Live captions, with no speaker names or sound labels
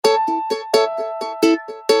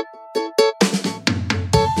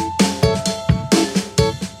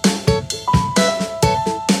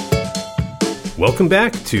Welcome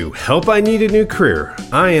back to Help I Need a New Career.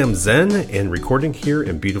 I am Zen and recording here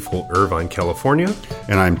in beautiful Irvine, California.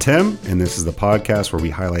 And I'm Tim, and this is the podcast where we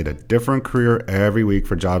highlight a different career every week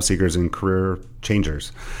for job seekers and career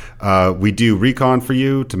changers. We do recon for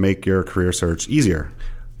you to make your career search easier.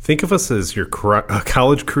 Think of us as your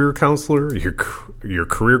college career counselor, your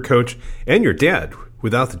career coach, and your dad,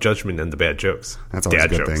 without the judgment and the bad jokes. That's always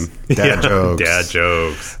dad a good jokes. thing. Dad jokes. Dad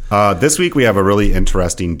jokes. This week we have a really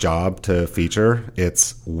interesting job to feature.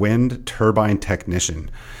 It's wind turbine technician.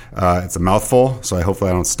 It's a mouthful, so hopefully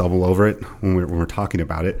I don't stumble over it when we're talking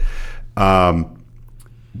about it.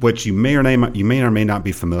 Which you may or may not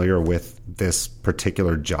be familiar with this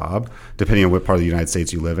particular job, depending on what part of the United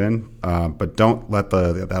States you live in. But don't let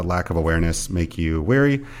that lack of awareness make you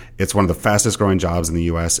weary. It's one of the fastest growing jobs in the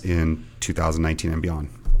U.S. in 2019 and beyond.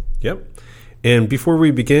 Yep. And before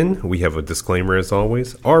we begin, we have a disclaimer as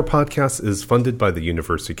always. Our podcast is funded by the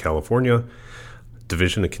University of California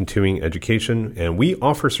Division of Continuing Education, and we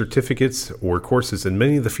offer certificates or courses in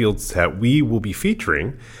many of the fields that we will be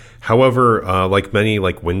featuring. However, like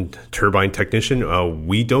wind turbine technician,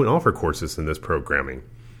 we don't offer courses in this programming.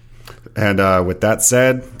 And with that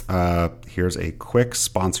said, here's a quick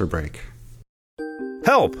sponsor break.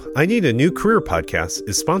 Help! I Need a New Career podcast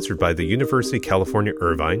is sponsored by the University of California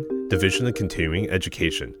Irvine Division of Continuing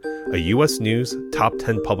Education, a U.S. News Top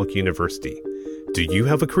 10 public university. Do you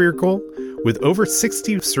have a career goal? With over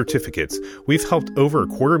 60 certificates, we've helped over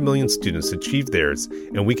 250,000 students achieve theirs,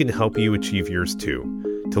 and we can help you achieve yours too.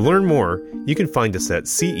 To learn more, you can find us at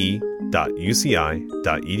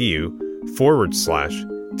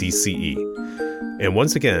ce.uci.edu/DCE. And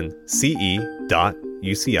once again,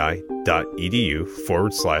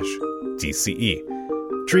 ce.uci.edu/DCE.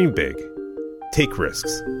 Dream big. Take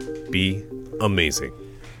risks. Be amazing.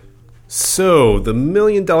 So, the $1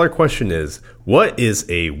 million question is, what is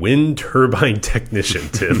a wind turbine technician,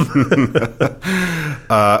 Tim?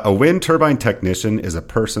 A wind turbine technician is a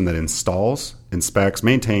person that installs, inspects,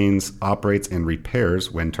 maintains, operates, and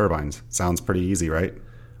repairs wind turbines. Sounds pretty easy, right?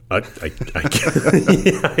 I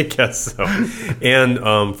guess so.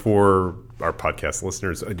 And for our podcast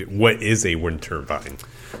listeners, what is a wind turbine?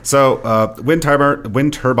 So, wind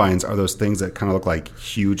turbines are those things that kind of look like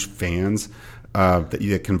huge fans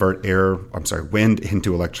that convert wind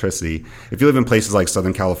into electricity. If you live in places like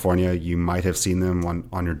Southern California, you might have seen them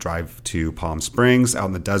on your drive to Palm Springs out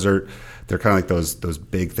in the desert. They're kind of like those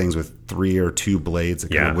big things with 3 or 2 blades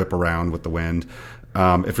that kind of whip around with the wind.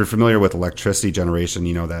 If you're familiar with electricity generation,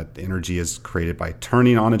 you know that energy is created by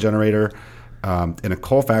turning on a generator. In a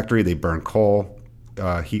coal factory, they burn coal,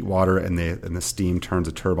 heat water, and the steam turns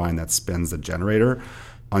a turbine that spins the generator.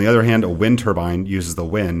 On the other hand, a wind turbine uses the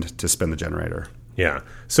wind to spin the generator. Yeah.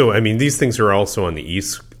 So, I mean, these things are also on the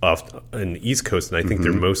East Coast, and I think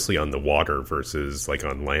they're mostly on the water versus like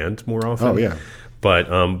on land more often. Oh, yeah. But,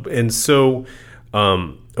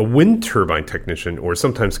 a wind turbine technician, or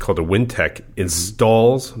sometimes called a wind tech,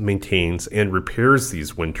 installs, maintains, and repairs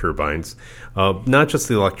these wind turbines. Not just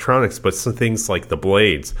the electronics, but some things like the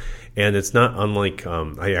blades. And it's not unlike,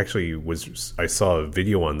 I saw a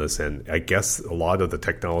video on this, and I guess a lot of the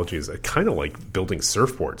technology is kind of like building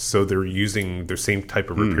surfboards. So they're using the same type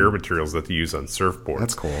of repair materials that they use on surfboards.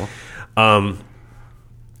 That's cool.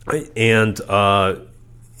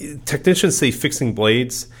 Technicians say fixing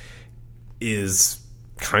blades is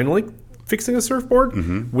kind of like fixing a surfboard,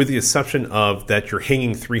 with the exception of that you're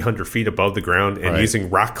hanging 300 feet above the ground and using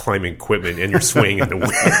rock climbing equipment, and you're swaying in the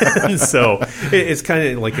wind. So it's kind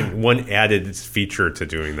of like one added feature to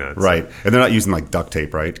doing that. Right. So. And they're not using like duct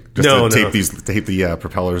tape, right? Just to tape the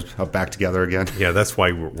propellers back together again. Yeah, that's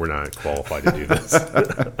why we're not qualified to do this.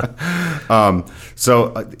 I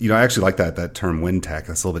actually like that term wind tech.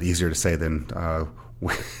 That's a little bit easier to say than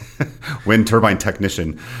wind turbine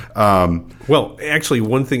technician. Well, actually,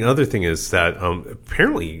 other thing is that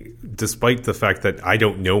apparently, despite the fact that I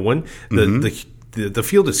don't know one, the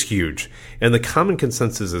field is huge, and the common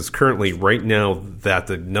consensus is currently right now that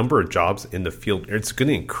the number of jobs in the field, it's going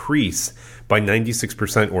to increase by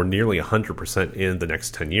 96% or nearly 100% in the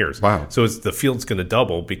next 10 years. Wow! So the field's going to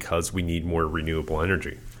double because we need more renewable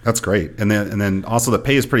energy. That's great, and then also the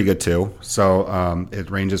pay is pretty good too. So it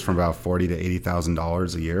ranges from about $40,000 to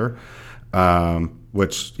 $80,000 a year,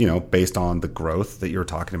 which based on the growth that you're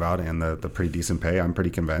talking about and the pretty decent pay, I'm pretty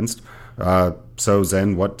convinced. So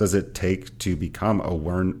Zen, what does it take to become a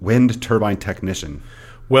wind turbine technician?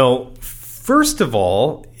 Well, first of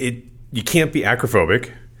all, you can't be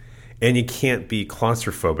acrophobic, and you can't be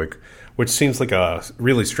claustrophobic, which seems like a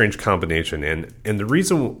really strange combination. And the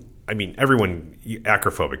reason I mean, everyone,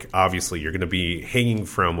 acrophobic, obviously, you're going to be hanging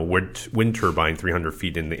from a wind turbine 300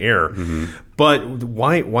 feet in the air. But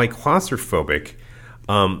why claustrophobic?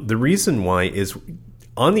 The reason why is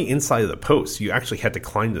on the inside of the post, you actually had to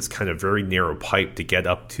climb this kind of very narrow pipe to get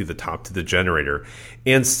up to the top to the generator.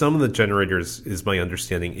 And some of the generators, is my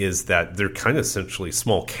understanding, is that they're kind of essentially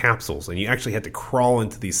small capsules. And you actually had to crawl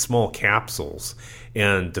into these small capsules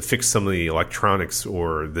and to fix some of the electronics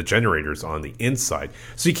or the generators on the inside.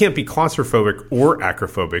 So you can't be claustrophobic or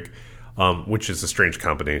acrophobic, which is a strange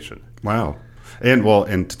combination. Wow.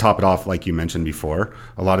 And to top it off, like you mentioned before,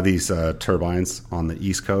 a lot of these turbines on the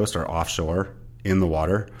East Coast are offshore in the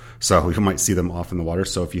water. So you might see them off in the water.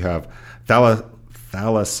 So if you have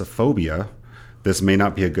thalassophobia, this may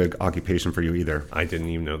not be a good occupation for you either. I didn't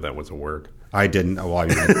even know that was a word. I didn't. Well, I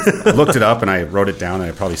looked it up and I wrote it down,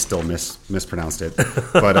 and I probably still mispronounced it.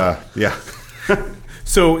 But yeah.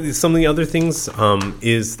 So some of the other things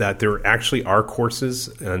is that there actually are courses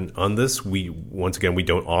on this. We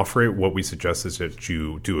don't offer it. What we suggest is that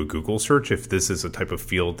you do a Google search if this is a type of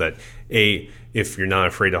field that, if you're not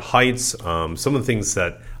afraid of heights. Some of the things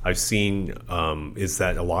that I've seen is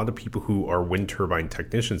that a lot of people who are wind turbine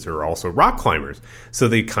technicians are also rock climbers. So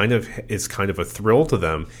it's kind of a thrill to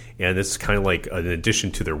them, and it's kind of like an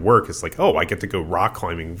addition to their work. It's like, oh, I get to go rock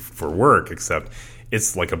climbing for work, except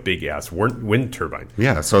it's like a big ass wind turbine.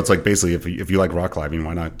 Yeah, so it's like basically if you like rock climbing,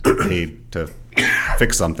 why not get paid to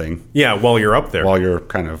fix something? Yeah, while you're up there, while you're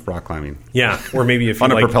kind of rock climbing. Yeah, or maybe if you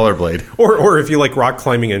on a propeller blade, or if you like rock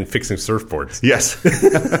climbing and fixing surfboards. Yes,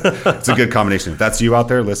 it's a good combination. If that's you out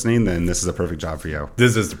there listening, then this is a perfect job for you.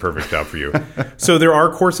 This is the perfect job for you. So there are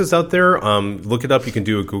courses out there. Look it up. You can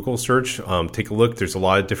do a Google search. Take a look. There's a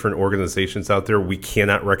lot of different organizations out there. We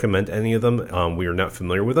cannot recommend any of them. We are not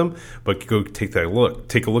familiar with them, but go take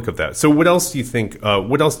a look at that. So what else do you think?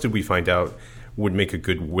 What else did we find out would make a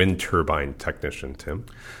good wind turbine technician, Tim?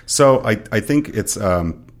 So I think it's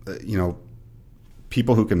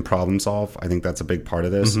people who can problem solve. I think that's a big part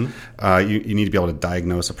of this. You need to be able to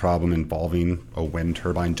diagnose a problem involving a wind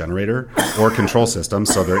turbine generator or control system.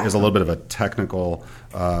 So there is a little bit of a technical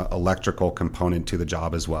electrical component to the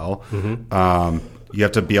job as well. You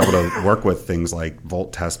have to be able to work with things like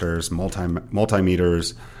volt testers,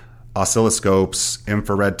 multimeters, oscilloscopes,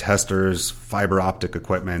 infrared testers, fiber optic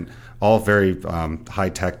equipment, all very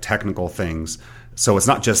high-tech technical things. So it's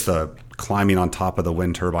not just the climbing on top of the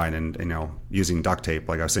wind turbine and using duct tape,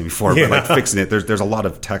 like I was saying before, but like fixing it. There's a lot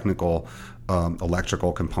of technical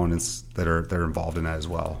electrical components that are involved in that as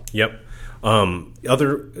well. Yep.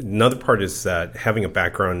 Another part is that having a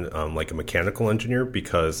background like a mechanical engineer,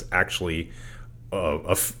 because actually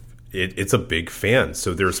it's a big fan.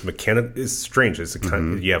 So there's it's strange. It's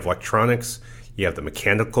kind of, you have electronics, you have the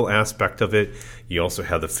mechanical aspect of it. You also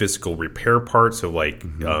have the physical repair part. So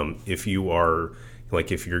if you're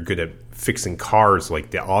good at fixing cars,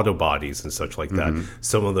 like the auto bodies and such like that,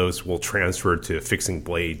 some of those will transfer to fixing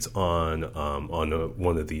blades on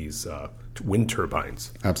one of these wind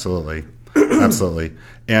turbines. Absolutely. Absolutely.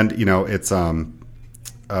 And it's what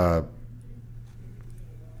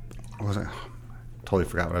was it? Totally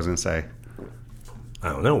forgot what I was going to say. I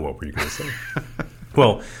don't know. What were you going to say?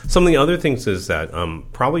 Well, some of the other things is that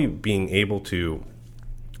probably being able to,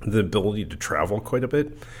 the ability to travel quite a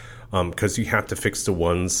bit, because you have to fix the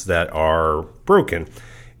ones that are broken.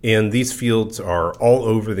 And these fields are all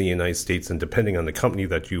over the United States, and depending on the company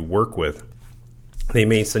that you work with, they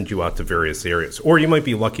may send you out to various areas. Or you might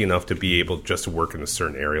be lucky enough to be able just to work in a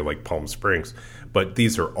certain area like Palm Springs. But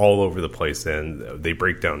these are all over the place, and they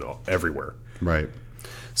break down everywhere. Right.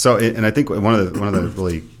 So, and I think one of the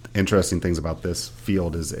really interesting things about this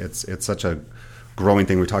field is it's such a growing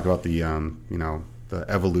thing. We talk about the the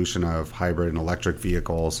evolution of hybrid and electric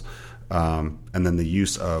vehicles, and then the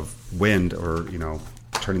use of wind, or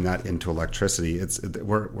turning that into electricity.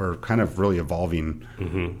 We're kind of really evolving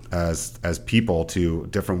as people to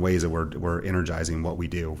different ways that we're energizing what we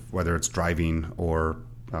do, whether it's driving or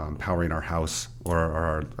powering our house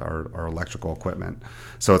or our electrical equipment.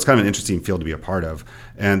 So it's kind of an interesting field to be a part of.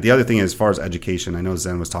 And the other thing is, as far as education, I know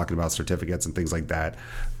Zen was talking about certificates and things like that.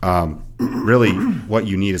 Really, what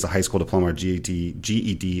you need is a high school diploma, or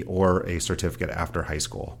GED, or a certificate after high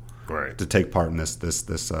school, right, to take part in this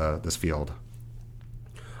field.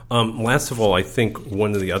 Last of all, I think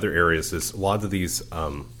one of the other areas is a lot of these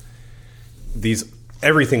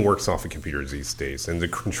everything works off of computers these days, and the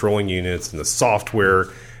controlling units and the software,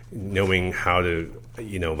 knowing how to,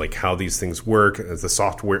 like how these things work. As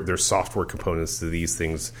there's software components to these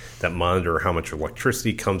things that monitor how much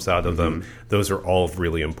electricity comes out of them. Those are all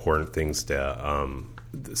really important things to.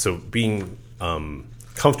 So being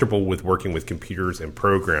comfortable with working with computers and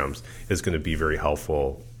programs is going to be very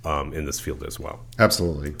helpful in this field as well.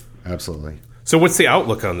 Absolutely. So what's the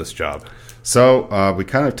outlook on this job? So we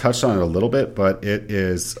kind of touched on it a little bit, but it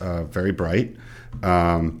is very bright.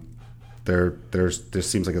 There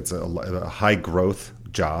seems like it's a high growth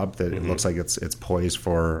job that it looks like it's poised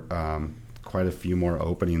for quite a few more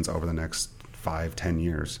openings over the next 5-10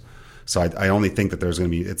 years. So I only think that there's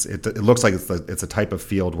going to be it looks like it's a type of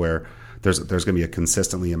field where there's going to be a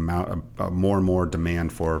consistently more and more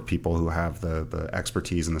demand for people who have the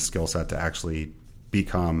expertise and the skill set to actually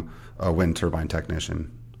become a wind turbine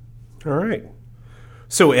technician. All right.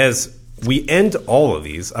 So as we end all of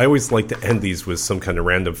these, I always like to end these with some kind of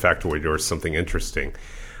random factoid or something interesting.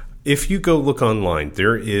 If you go look online,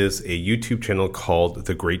 there is a YouTube channel called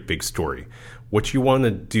The Great Big Story. What you want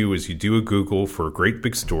to do is you do a Google for a Great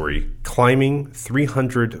Big Story, climbing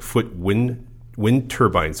 300-foot wind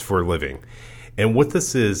turbines for a living. And what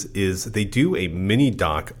this is they do a mini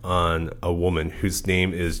doc on a woman whose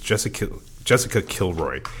name is Jessica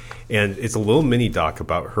Kilroy. And it's a little mini doc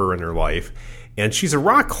about her and her life. And she's a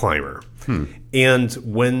rock climber. And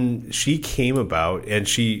when she came about and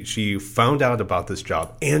she found out about this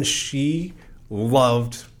job, and she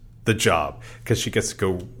loved the job because she gets to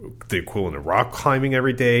go the equivalent of rock climbing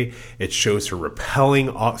every day. It shows her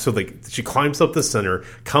rappelling off. So she climbs up the center,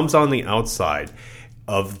 comes on the outside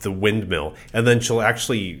of the windmill, and then she'll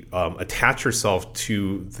actually attach herself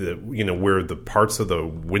to the where the parts of the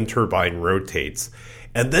wind turbine rotates.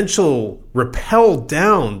 And then she'll rappel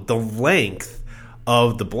down the length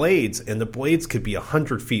of the blades, and the blades could be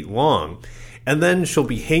 100 feet long. And then she'll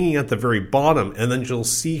be hanging at the very bottom, and then you'll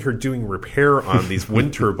see her doing repair on these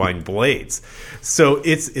wind turbine blades. So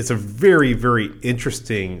it's a very, very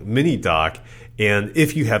interesting mini doc. And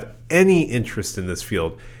if you have any interest in this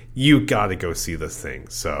field, you got to go see this thing.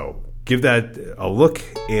 So give that a look,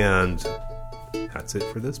 and that's it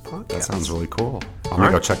for this podcast. That sounds really cool. I'm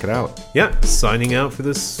going to go check it out. Yeah, signing out for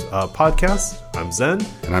this podcast. I'm Zen.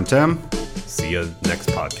 And I'm Tim. See you next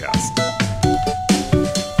podcast.